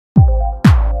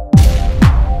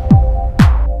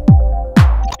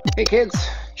Hey kids,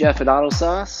 Jeff at Auto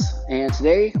Sauce, and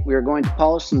today we are going to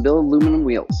polish some billet aluminum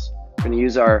wheels. We're going to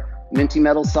use our Minty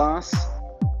metal sauce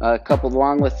coupled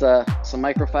along with some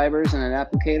microfibers and an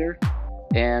applicator,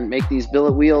 and make these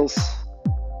billet wheels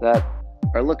that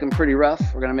are looking pretty rough.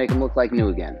 We're going to make them look like new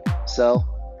again. So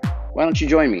why don't you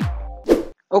join me?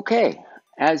 Okay,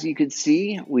 as you can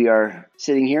see, we are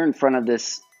sitting here in front of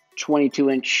this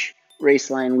 22-inch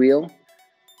raceline wheel,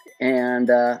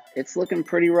 and it's looking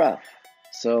pretty rough.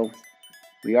 So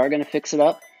we are going to fix it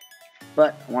up,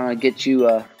 but I want to get you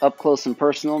up close and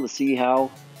personal to see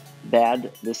how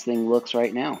bad this thing looks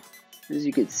right now. As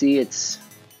you can see, it's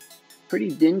pretty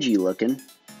dingy looking.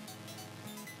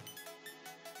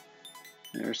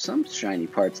 There are some shiny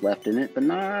parts left in it, but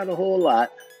not a whole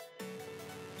lot.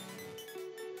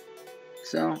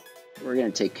 So we're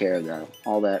going to take care of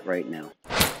all that right now.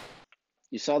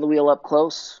 You saw the wheel up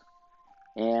close,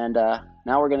 and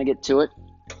now we're going to get to it.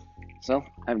 So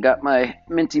I've got my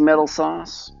Minty metal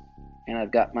sauce, and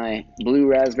I've got my blue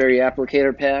raspberry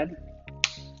applicator pad,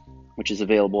 which is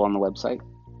available on the website.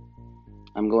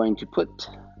 I'm going to put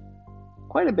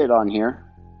quite a bit on here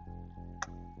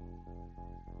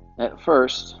at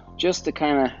first, just to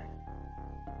kind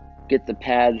of get the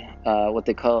pad, what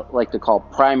they like to call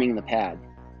priming the pad.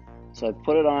 So I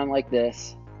put it on like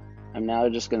this. I'm now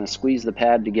just going to squeeze the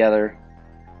pad together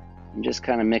and just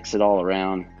kind of mix it all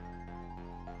around,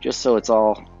 just so it's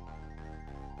all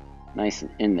nice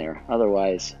and in there.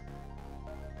 Otherwise,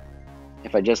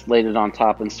 if I just laid it on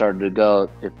top and started to go,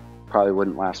 it probably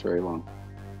wouldn't last very long.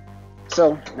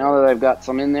 So now that I've got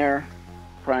some in there,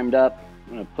 primed up,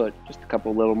 I'm going to put just a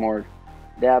couple little more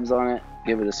dabs on it,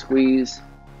 give it a squeeze,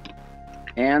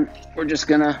 and we're just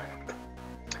going to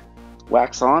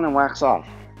wax on and wax off.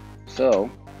 So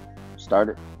start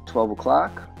at 12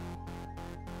 o'clock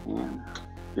and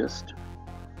just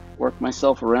work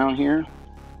myself around here.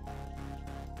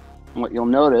 And what you'll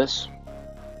notice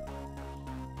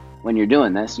when you're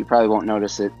doing this, you probably won't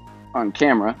notice it on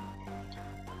camera,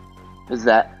 is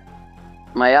that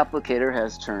my applicator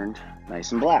has turned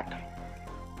nice and black.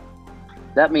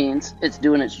 That means it's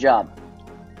doing its job.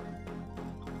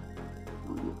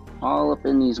 All up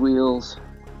in these wheels,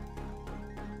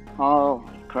 all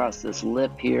across this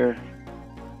lip here.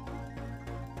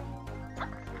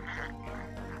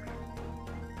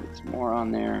 It's more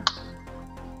on there.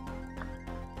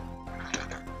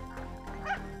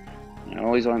 I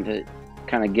always want to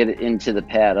kind of get it into the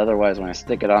pad, otherwise when I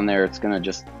stick it on there, it's going to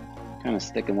just kind of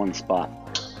stick in one spot.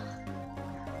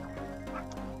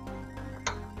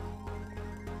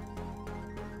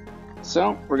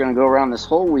 So we're going to go around this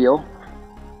whole wheel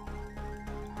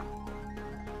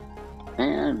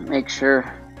and make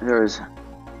sure there's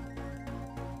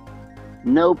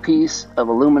no piece of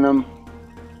aluminum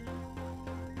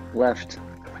left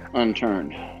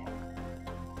unturned.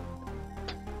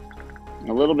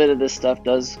 A little bit of this stuff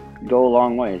does go a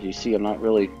long way. As you see, I'm not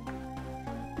really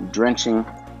drenching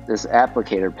this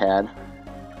applicator pad.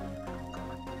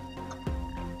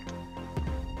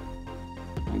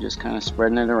 I'm just kind of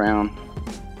spreading it around.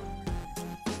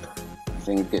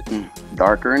 Things getting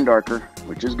darker and darker,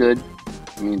 which is good.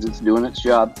 It means it's doing its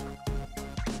job.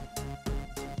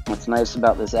 What's nice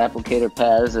about this applicator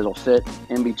pad is it'll fit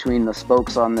in between the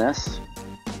spokes on this.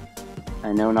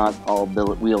 I know not all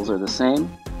billet wheels are the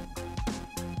same,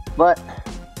 but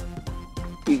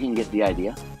you can get the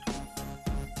idea.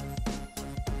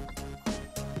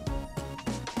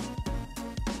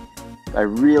 If I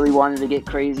really wanted to get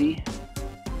crazy,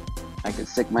 I could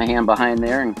stick my hand behind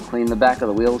there and clean the back of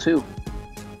the wheel too.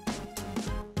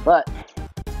 But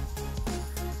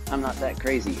I'm not that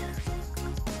crazy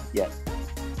yet.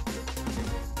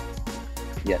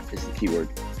 Yet is the key word.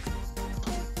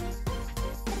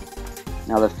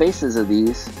 Now the faces of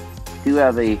these do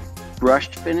have a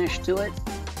brushed finish to it,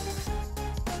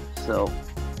 so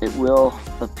it will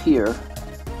appear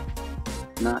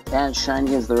not as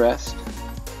shiny as the rest,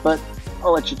 but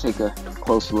I'll let you take a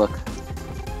close look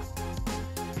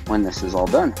when this is all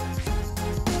done.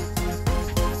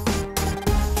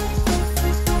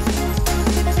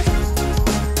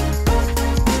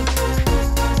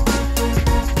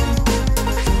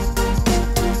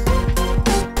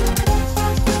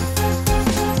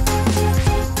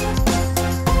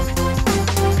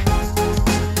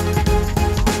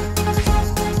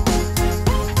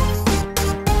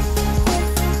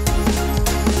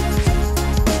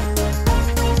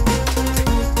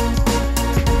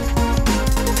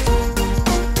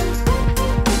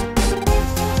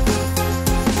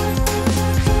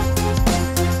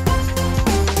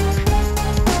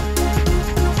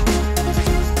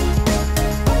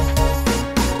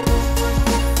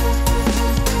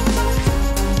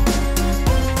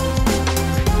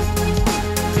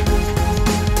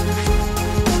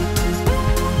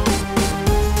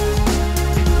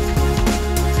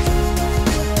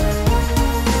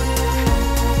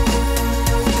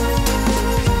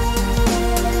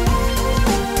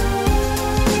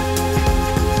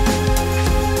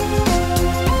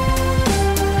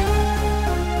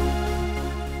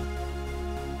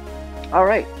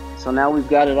 So now we've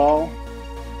got it all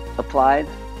applied.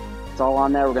 It's all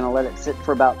on there. We're going to let it sit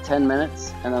for about 10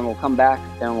 minutes, and then we'll come back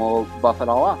and we'll buff it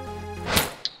all off.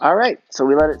 All right, so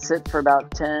we let it sit for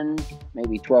about 10,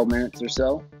 maybe 12 minutes or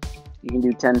so. You can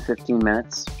do 10, 15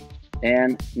 minutes.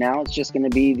 And now it's just going to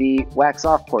be the wax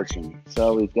off portion.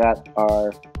 So we've got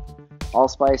our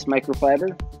allspice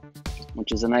microfiber,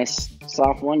 which is a nice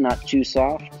soft one, not too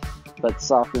soft, but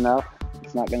soft enough.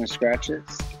 It's not going to scratch it.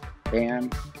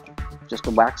 And just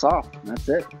to wax off, that's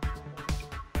it.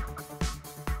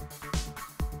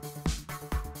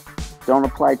 Don't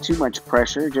apply too much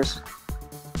pressure, just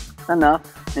enough,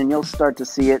 and you'll start to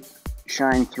see it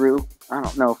shine through. I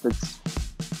don't know if it's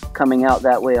coming out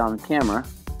that way on camera.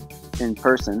 In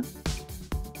person,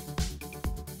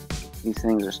 these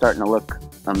things are starting to look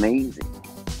amazing.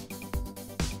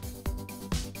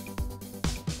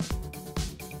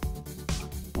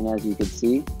 And as you can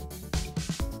see,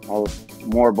 all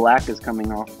more black is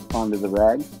coming off onto the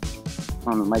rag,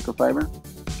 on the microfiber.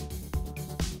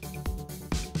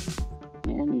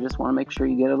 And you just want to make sure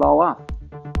you get it all off.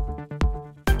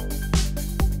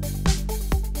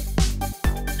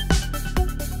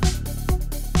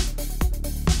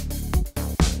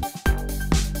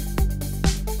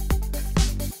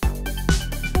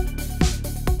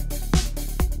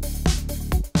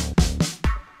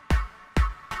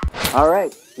 All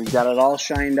right, we've got it all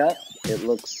shined up. It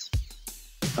looks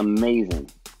amazing.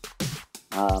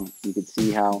 You can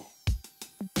see how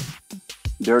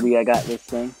dirty I got this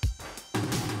thing.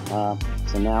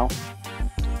 So now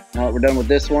that we're done with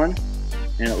this one,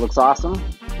 and it looks awesome,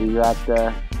 we got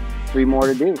 3 more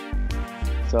to do.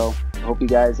 So I hope you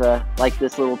guys like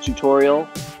this little tutorial.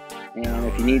 And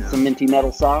if you need some Minty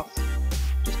metal softs,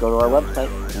 just go to our website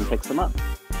and pick some up.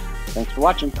 Thanks for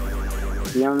watching.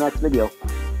 See you on the next video.